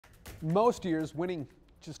Most years, winning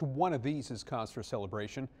just one of these is cause for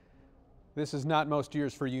celebration. This is not most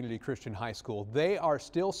years for Unity Christian High School. They are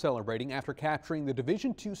still celebrating after capturing the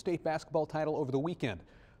Division II state basketball title over the weekend.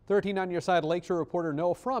 13 on your side, Lakeshore reporter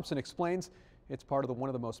Noah Fromson explains it's part of one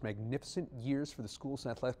of the most magnificent years for the school's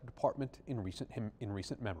athletic department in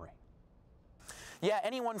recent memory. Yeah,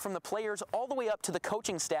 anyone from the players all the way up to the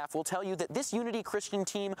coaching staff will tell you that this Unity Christian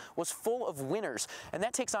team was full of winners. And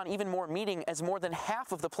that takes on even more meaning as more than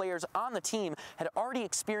half of the players on the team had already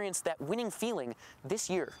experienced that winning feeling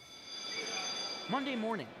this year. Monday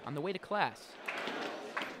morning on the way to class,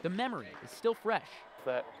 the memory is still fresh.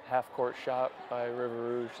 That half-court shot by River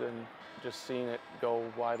Rouge and just seeing it go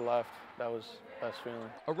wide left, that was the best feeling.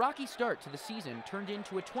 A rocky start to the season turned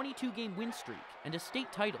into a 22-game win streak and a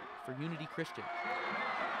state title for Unity Christian.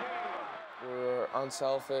 We were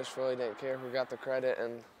unselfish, really didn't care who got the credit,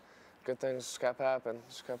 and good things just kept happening,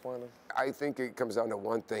 just kept winning. I think it comes down to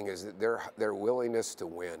one thing, is that their willingness to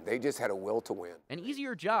win. They just had a will to win. An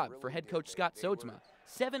easier job for head coach Scott Sodsma.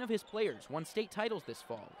 7 of his players won state titles this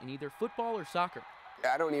fall in either football or soccer.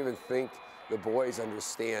 I don't even think the boys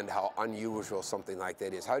understand how unusual something like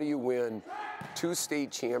that is. How do you win 2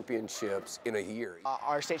 state championships in a year?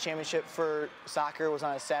 Our state championship for soccer was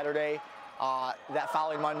on a Saturday. That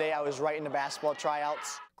following Monday, I was right in the basketball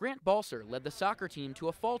tryouts. Grant Balser led the soccer team to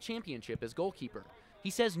a fall championship as goalkeeper. He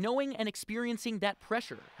says knowing and experiencing that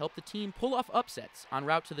pressure helped the team pull off upsets en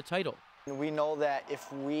route to the title. We know that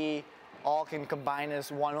if we all can combine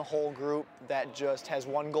as one whole group that just has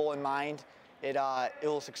one goal in mind, it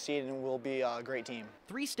will succeed and we'll be a great team.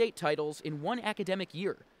 3 state titles in 1 academic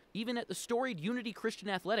year. Even at the storied Unity Christian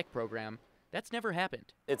Athletic program, that's never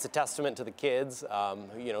happened. It's a testament to the kids,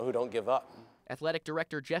 who don't give up. Athletic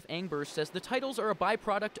director Jeff Angbers says the titles are a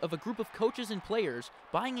byproduct of a group of coaches and players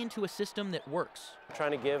buying into a system that works.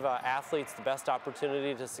 Trying to give athletes the best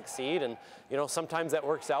opportunity to succeed, and sometimes that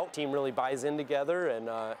works out. Team really buys in together, and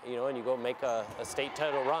and you go make a state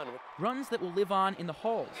title run. Runs that will live on in the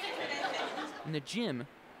halls, in the gym,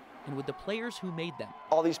 and with the players who made them.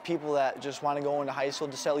 All these people that just want to go into high school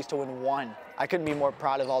just at least to win one. I couldn't be more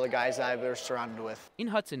proud of all the guys that I've been surrounded with. In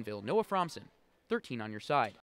Hudsonville, Noah Fromson, 13 on your side.